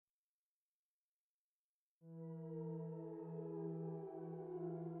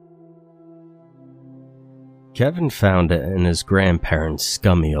Kevin found it in his grandparents'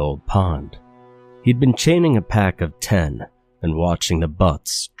 scummy old pond. He'd been chaining a pack of 10 and watching the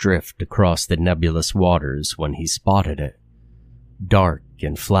butts drift across the nebulous waters when he spotted it. Dark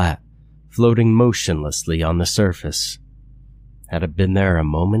and flat, floating motionlessly on the surface. Had it been there a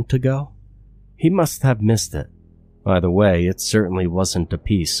moment ago? He must have missed it. Either way, it certainly wasn't a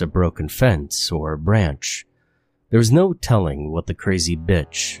piece of broken fence or a branch. There was no telling what the crazy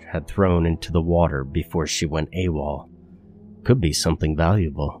bitch had thrown into the water before she went AWOL. Could be something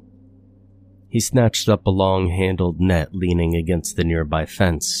valuable. He snatched up a long-handled net leaning against the nearby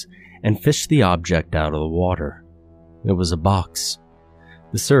fence and fished the object out of the water. It was a box.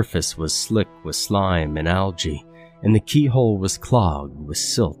 The surface was slick with slime and algae, and the keyhole was clogged with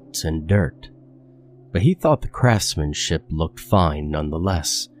silt and dirt. But he thought the craftsmanship looked fine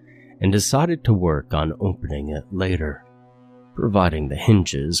nonetheless, and decided to work on opening it later, providing the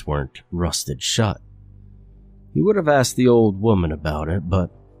hinges weren't rusted shut. He would have asked the old woman about it, but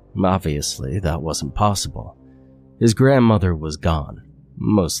obviously that wasn't possible. His grandmother was gone,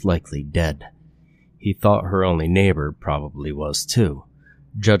 most likely dead. He thought her only neighbor probably was too,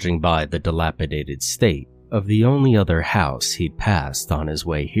 judging by the dilapidated state of the only other house he'd passed on his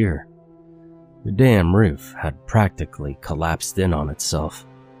way here. The damn roof had practically collapsed in on itself.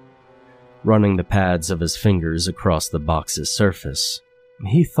 Running the pads of his fingers across the box's surface,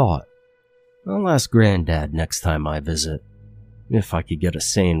 he thought, I'll ask Granddad next time I visit, if I could get a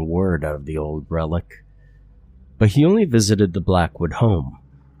sane word out of the old relic. But he only visited the Blackwood home,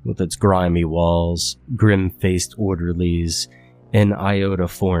 with its grimy walls, grim-faced orderlies, and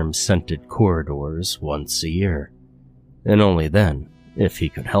iodoform scented corridors once a year, and only then, if he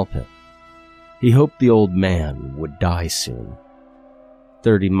could help it. He hoped the old man would die soon.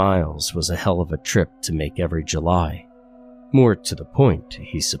 30 miles was a hell of a trip to make every July. More to the point,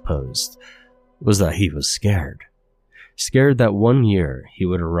 he supposed, was that he was scared. Scared that one year he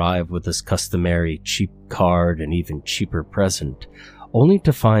would arrive with his customary cheap card and even cheaper present, only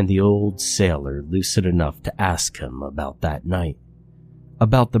to find the old sailor lucid enough to ask him about that night.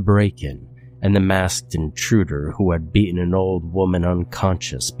 About the break-in and the masked intruder who had beaten an old woman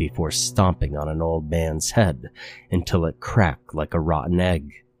unconscious before stomping on an old man's head until it cracked like a rotten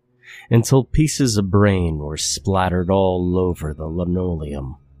egg, until pieces of brain were splattered all over the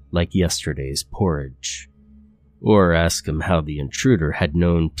linoleum like yesterday's porridge. Or ask him how the intruder had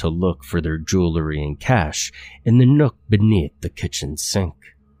known to look for their jewelry and cash in the nook beneath the kitchen sink.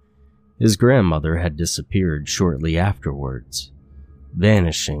 His grandmother had disappeared shortly afterwards,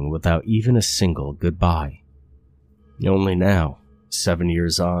 vanishing without even a single goodbye. Only now, 7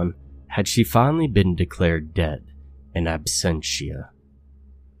 years on, had she finally been declared dead in absentia.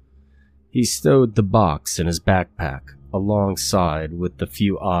 He stowed the box in his backpack alongside with the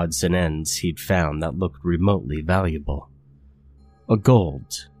few odds and ends he'd found that looked remotely valuable. A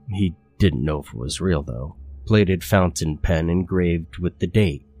gold, he didn't know if it was real though, plated fountain pen engraved with the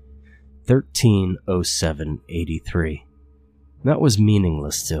date, 13/07/83. That was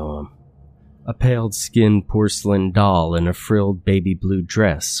meaningless to him. A pale-skinned porcelain doll in a frilled baby blue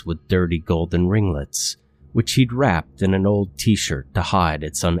dress with dirty golden ringlets, which he'd wrapped in an old t-shirt to hide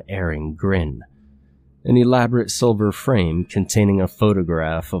its unerring grin. An elaborate silver frame containing a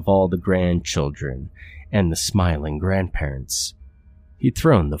photograph of all the grandchildren and the smiling grandparents. He'd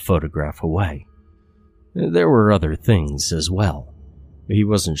thrown the photograph away. There were other things as well. He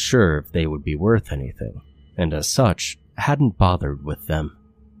wasn't sure if they would be worth anything, and as such, hadn't bothered with them.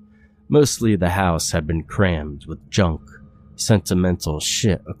 Mostly the house had been crammed with junk, sentimental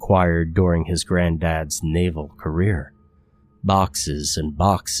shit acquired during his granddad's naval career. Boxes and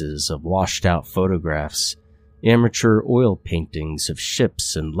boxes of washed-out photographs, amateur oil paintings of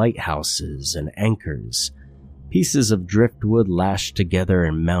ships and lighthouses and anchors, pieces of driftwood lashed together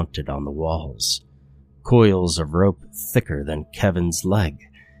and mounted on the walls, coils of rope thicker than Kevin's leg,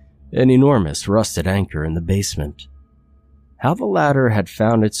 an enormous rusted anchor in the basement. How the ladder had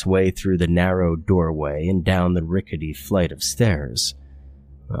found its way through the narrow doorway and down the rickety flight of stairs,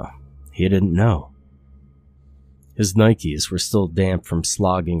 well, he didn't know. His Nikes were still damp from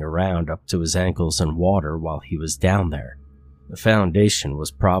slogging around up to his ankles in water while he was down there. The foundation was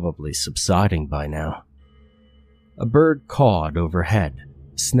probably subsiding by now. A bird cawed overhead,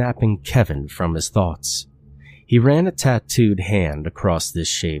 snapping Kevin from his thoughts. He ran a tattooed hand across this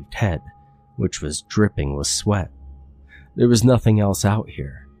shaved head, which was dripping with sweat. There was nothing else out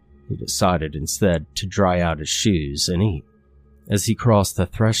here. He decided instead to dry out his shoes and eat. As he crossed the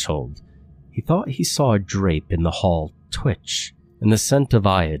threshold, he thought he saw a drape in the hall twitch, and the scent of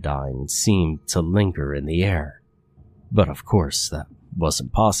iodine seemed to linger in the air. But of course, that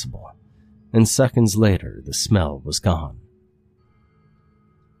wasn't possible. and seconds later the smell was gone.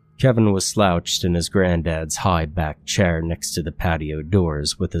 Kevin was slouched in his granddad's high-backed chair next to the patio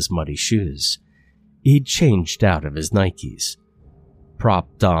doors with his muddy shoes. He'd changed out of his Nikes,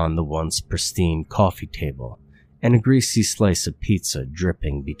 propped on the once pristine coffee table, and a greasy slice of pizza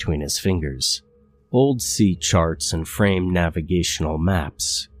dripping between his fingers. Old sea charts and framed navigational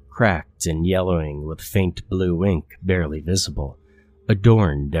maps, cracked and yellowing with faint blue ink barely visible,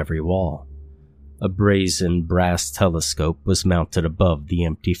 adorned every wall. A brazen brass telescope was mounted above the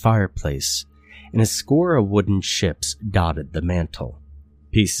empty fireplace, and a score of wooden ships dotted the mantel.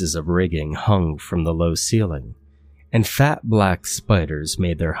 Pieces of rigging hung from the low ceiling, and fat black spiders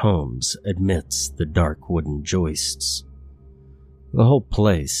made their homes amidst the dark wooden joists. The whole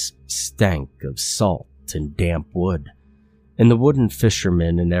place stank of salt and damp wood, and the wooden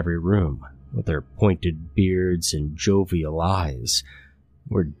fishermen in every room, with their pointed beards and jovial eyes,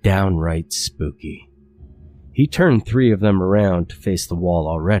 were downright spooky. He turned 3 of them around to face the wall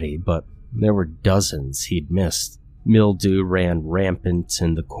already, but there were dozens he'd missed. Mildew ran rampant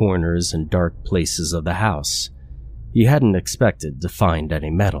in the corners and dark places of the house. He hadn't expected to find any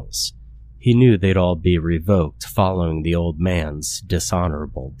medals. He knew they'd all be revoked following the old man's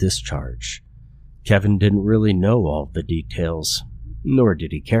dishonorable discharge. Kevin didn't really know all the details, nor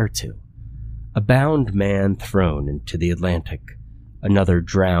did he care to. A bound man thrown into the Atlantic, another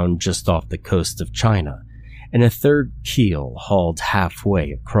drowned just off the coast of China, and a third keel hauled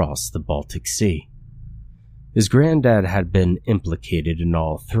halfway across the Baltic Sea. His granddad had been implicated in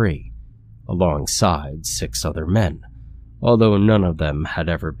all 3, alongside 6 other men, although none of them had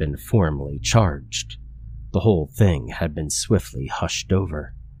ever been formally charged. The whole thing had been swiftly hushed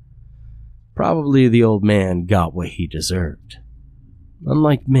over. Probably the old man got what he deserved.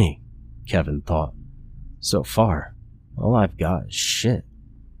 Unlike me, Kevin thought. So far, all I've got is shit.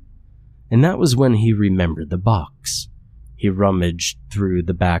 And that was when he remembered the box. He rummaged through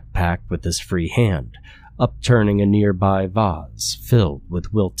the backpack with his free hand, upturning a nearby vase filled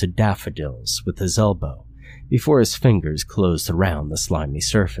with wilted daffodils with his elbow before his fingers closed around the slimy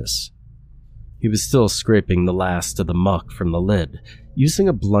surface. He was still scraping the last of the muck from the lid, using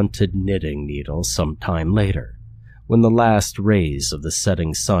a blunted knitting needle some time later, when the last rays of the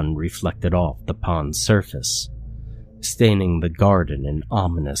setting sun reflected off the pond's surface, staining the garden in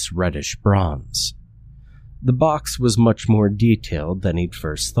ominous reddish bronze. The box was much more detailed than he'd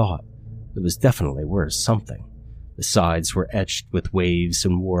first thought. It was definitely worth something. The sides were etched with waves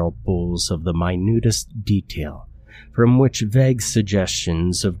and whirlpools of the minutest detail, from which vague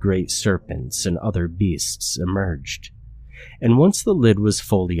suggestions of great serpents and other beasts emerged. And once the lid was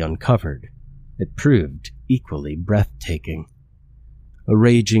fully uncovered, it proved equally breathtaking. A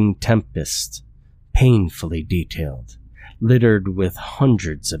raging tempest, painfully detailed, littered with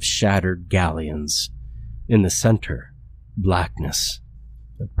hundreds of shattered galleons. In the center, blackness.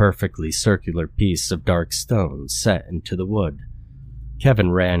 A perfectly circular piece of dark stone set into the wood.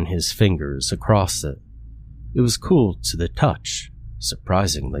 Kevin ran his fingers across it. It was cool to the touch,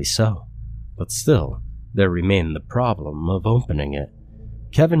 surprisingly so. But still, there remained the problem of opening it.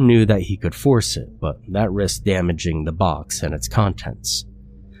 Kevin knew that he could force it, but that risked damaging the box and its contents.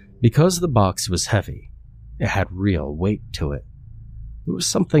 Because the box was heavy, it had real weight to it. There was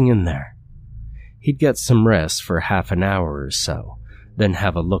something in there. He'd get some rest for half an hour or so, then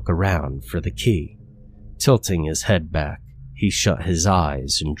have a look around for the key. Tilting his head back, he shut his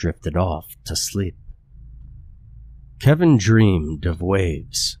eyes and drifted off to sleep. Kevin dreamed of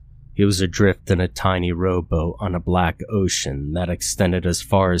waves. He was adrift in a tiny rowboat on a black ocean that extended as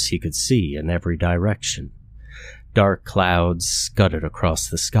far as he could see in every direction. Dark clouds scudded across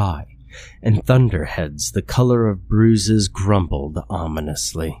the sky, and thunderheads the color of bruises grumbled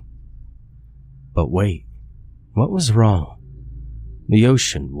ominously. But wait, what was wrong? The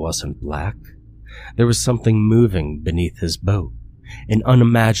ocean wasn't black. There was something moving beneath his boat, an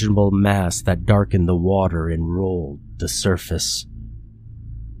unimaginable mass that darkened the water and rolled the surface.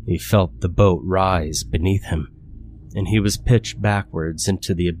 He felt the boat rise beneath him, and he was pitched backwards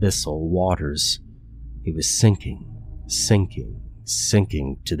into the abyssal waters. He was sinking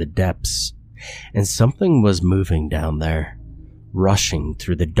to the depths, and something was moving down there, rushing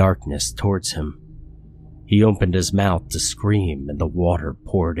through the darkness towards him. He opened his mouth to scream, and the water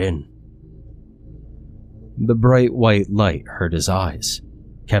poured in. The bright white light hurt his eyes.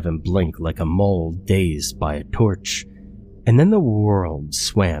 Kevin blinked like a mole dazed by a torch, and then the world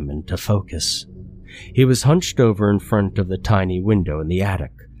swam into focus. He was hunched over in front of the tiny window in the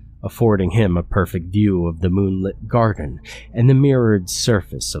attic, affording him a perfect view of the moonlit garden and the mirrored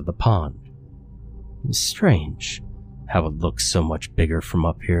surface of the pond. It was strange how it looked so much bigger from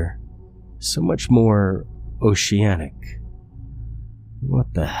up here. so much more oceanic.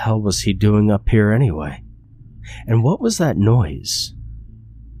 What the hell was he doing up here anyway? And what was that noise?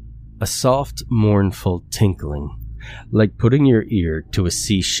 A soft, mournful tinkling, like putting your ear to a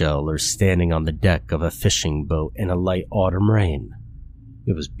seashell or standing on the deck of a fishing boat in a light autumn rain.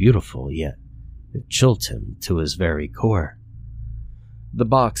 It was beautiful, yet it chilled him to his very core. The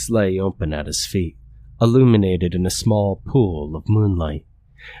box lay open at his feet, illuminated in a small pool of moonlight.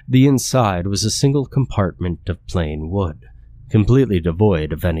 The inside was a single compartment of plain wood, completely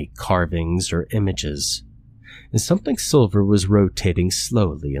devoid of any carvings or images, and something silver was rotating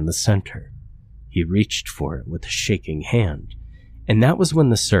slowly in the center. He reached for it with a shaking hand, and that was when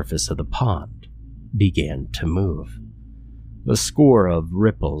the surface of the pond began to move. A score of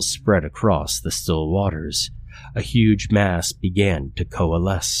ripples spread across the still waters. A huge mass began to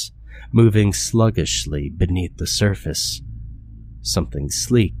coalesce, moving sluggishly beneath the surface. Something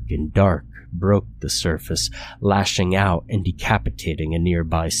sleek and dark broke the surface, lashing out and decapitating a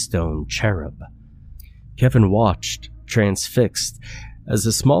nearby stone cherub. Kevin watched, transfixed, as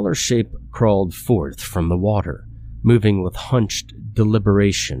a smaller shape crawled forth from the water, moving with hunched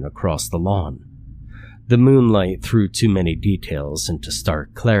deliberation across the lawn. The moonlight threw too many details into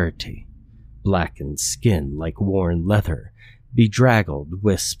stark clarity. Blackened skin like worn leather, bedraggled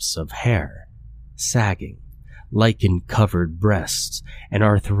wisps of hair, sagging, lichen-covered breasts, and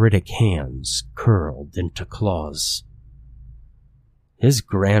arthritic hands curled into claws. His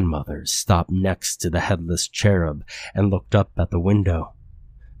grandmother stopped next to the headless cherub and looked up at the window,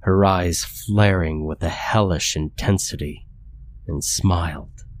 her eyes flaring with a hellish intensity, and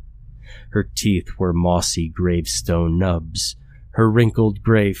smiled. Her teeth were mossy gravestone nubs. Her wrinkled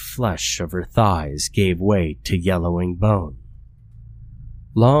gray flesh of her thighs gave way to yellowing bone.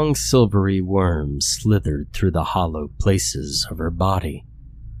 Long silvery worms slithered through the hollow places of her body,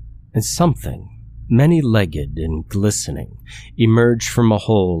 and something, many-legged and glistening, emerged from a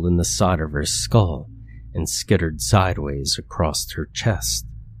hole in the side of her skull and skittered sideways across her chest.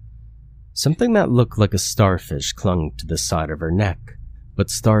 Something that looked like a starfish clung to the side of her neck, but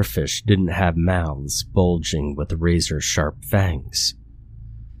starfish didn't have mouths bulging with razor-sharp fangs.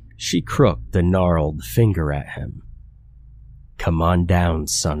 She crooked a gnarled finger at him. "Come on down,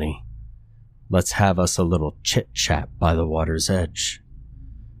 Sonny. Let's have us a little chit-chat by the water's edge."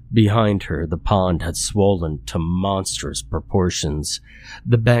 Behind her, the pond had swollen to monstrous proportions,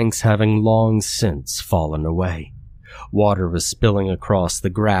 the banks having long since fallen away. Water was spilling across the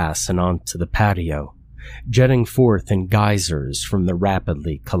grass and onto the patio, jetting forth in geysers from the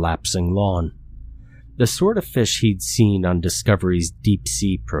rapidly collapsing lawn. The sort of fish he'd seen on Discovery's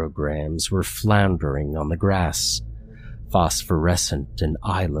deep-sea programs were floundering on the grass, phosphorescent and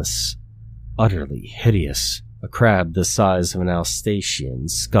eyeless, utterly hideous. A crab the size of an Alsatian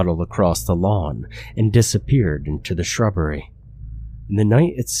scuttled across the lawn and disappeared into the shrubbery. And the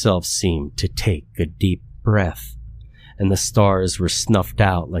night itself seemed to take a deep breath, and the stars were snuffed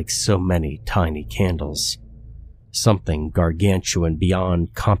out like so many tiny candles. Something gargantuan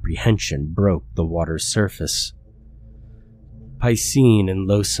beyond comprehension broke the water's surface. Piscine and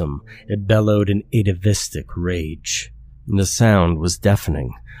loathsome, it bellowed in atavistic rage. The sound was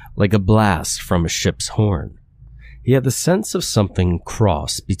deafening, like a blast from a ship's horn. He had the sense of something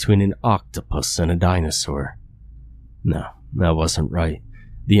cross between an octopus and a dinosaur. No, that wasn't right.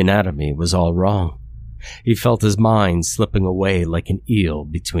 The anatomy was all wrong. He felt his mind slipping away like an eel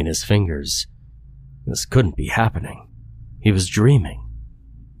between his fingers. This couldn't be happening. He was dreaming.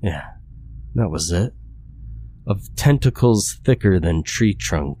 Yeah, that was it. Of tentacles thicker than tree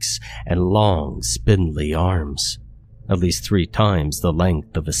trunks and long, spindly arms. At least 3 times the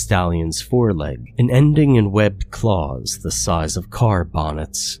length of a stallion's foreleg, and ending in webbed claws the size of car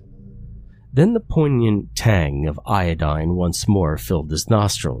bonnets. Then the poignant tang of iodine once more filled his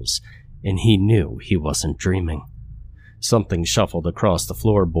nostrils, and he knew he wasn't dreaming. Something shuffled across the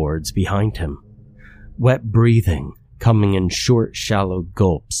floorboards behind him. Wet breathing, coming in short, shallow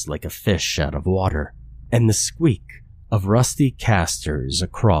gulps like a fish out of water, and the squeak of rusty casters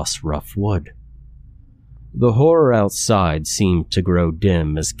across rough wood. The horror outside seemed to grow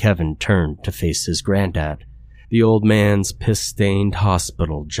dim as Kevin turned to face his granddad. The old man's piss-stained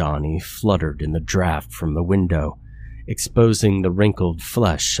hospital Johnny fluttered in the draft from the window, exposing the wrinkled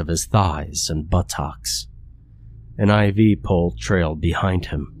flesh of his thighs and buttocks. An IV pole trailed behind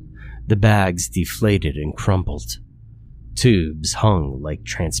him, the bags deflated and crumpled. Tubes hung like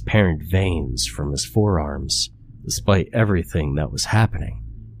transparent veins from his forearms, despite everything that was happening.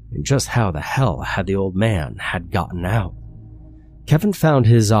 And just how the hell had the old man had gotten out? Kevin found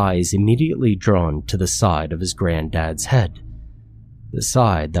his eyes immediately drawn to the side of his granddad's head. the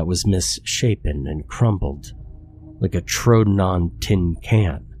side that was misshapen and crumbled, like a trodden-on tin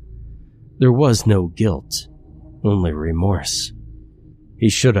can. There was no guilt, only remorse. He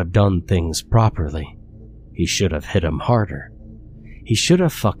should have done things properly. He should have hit him harder. He should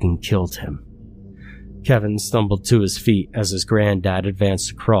have fucking killed him. Kevin stumbled to his feet as his granddad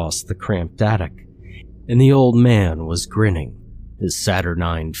advanced across the cramped attic, and the old man was grinning, his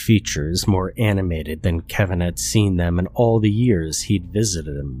saturnine features more animated than Kevin had seen them in all the years he'd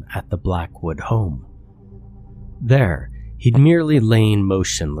visited him at the Blackwood home. There, he'd merely lain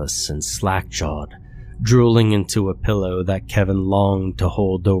motionless and slack-jawed, drooling into a pillow that Kevin longed to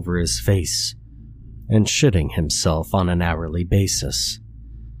hold over his face, and shitting himself on an hourly basis.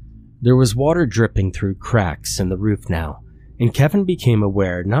 There was water dripping through cracks in the roof now, and Kevin became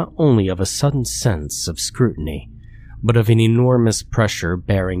aware not only of a sudden sense of scrutiny, but of an enormous pressure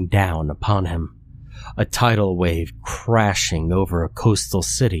bearing down upon him. A tidal wave crashing over a coastal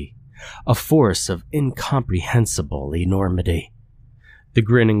city, a force of incomprehensible enormity. The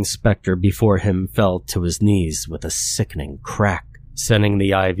grinning specter before him fell to his knees with a sickening crack, sending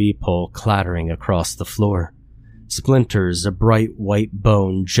the IV pole clattering across the floor. Splinters of bright white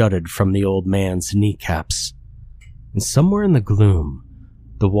bone jutted from the old man's kneecaps. And somewhere in the gloom,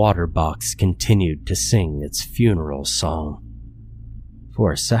 the water box continued to sing its funeral song.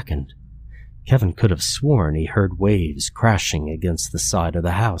 For a second, Kevin could have sworn he heard waves crashing against the side of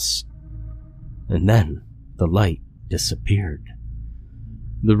the house. And then the light disappeared.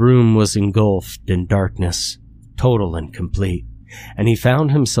 The room was engulfed in darkness, total and complete, and he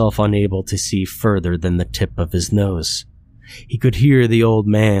found himself unable to see further than the tip of his nose. He could hear the old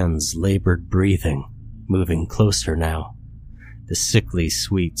man's labored breathing, moving closer now. The sickly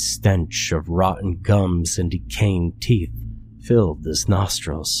sweet stench of rotten gums and decaying teeth filled his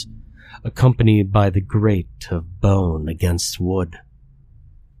nostrils, accompanied by the grate of bone against wood.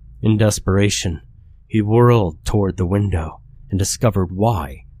 In desperation, he whirled toward the window and discovered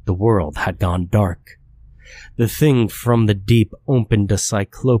why the world had gone dark. The thing from the deep opened a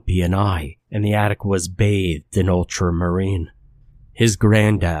cyclopean eye, and the attic was bathed in ultramarine. His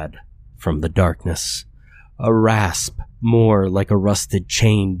granddad, from the darkness, a rasp more like a rusted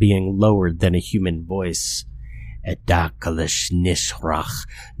chain being lowered than a human voice. Edakalish nishrach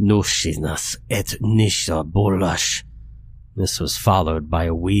nushinas et nisha bulash. This was followed by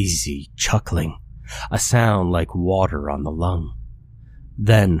a wheezy chuckling, a sound like water on the lung.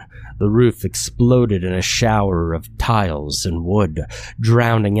 Then the roof exploded in a shower of tiles and wood,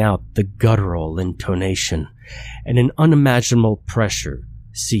 drowning out the guttural intonation, and an unimaginable pressure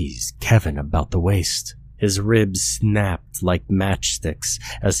seized Kevin about the waist. His ribs snapped like matchsticks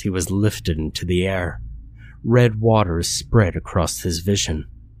as he was lifted into the air. Red water spread across his vision.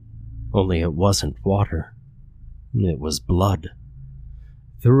 Only it wasn't water. It was blood.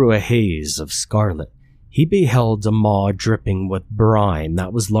 Through a haze of scarlet, he beheld a maw dripping with brine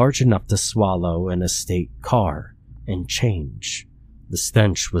that was large enough to swallow an estate car and change. The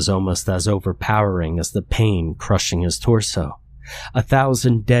stench was almost as overpowering as the pain crushing his torso.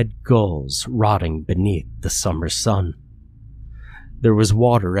 1,000 dead gulls rotting beneath the summer sun. There was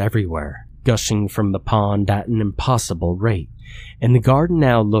water everywhere, gushing from the pond at an impossible rate, and the garden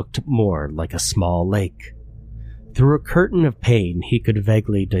now looked more like a small lake. Through a curtain of pain, he could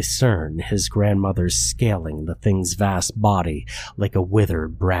vaguely discern his grandmother scaling the thing's vast body like a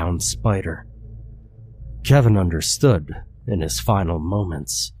withered brown spider. Kevin understood, in his final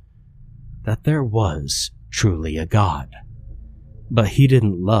moments, that there was truly a God. But he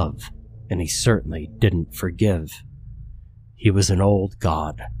didn't love, and he certainly didn't forgive. He was an old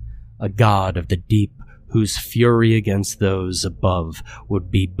God, a God of the deep whose fury against those above would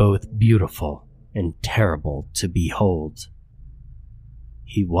be both beautiful and terrible to behold.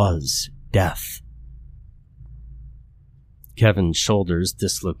 He was death. Kevin's shoulders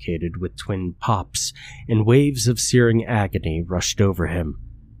dislocated with twin pops, and waves of searing agony rushed over him.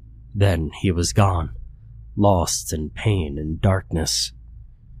 Then he was gone, lost in pain and darkness.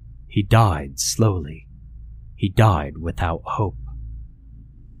 He died slowly. He died without hope.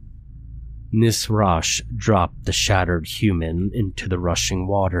 Nisrash dropped the shattered human into the rushing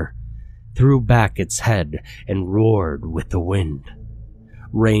water, threw back its head, and roared with the wind.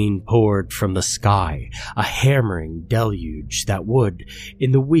 Rain poured from the sky, a hammering deluge that would,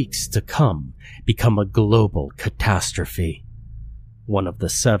 in the weeks to come, become a global catastrophe. One of the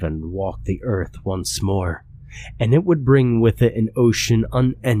seven walked the earth once more, and it would bring with it an ocean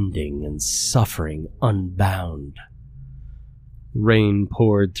unending and suffering unbound. Rain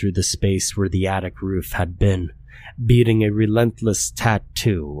poured through the space where the attic roof had been, beating a relentless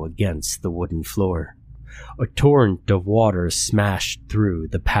tattoo against the wooden floor. A torrent of water smashed through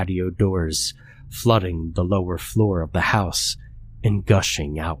the patio doors, flooding the lower floor of the house and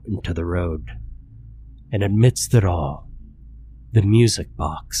gushing out into the road. And amidst it all, the music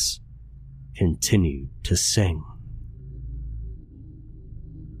box continued to sing.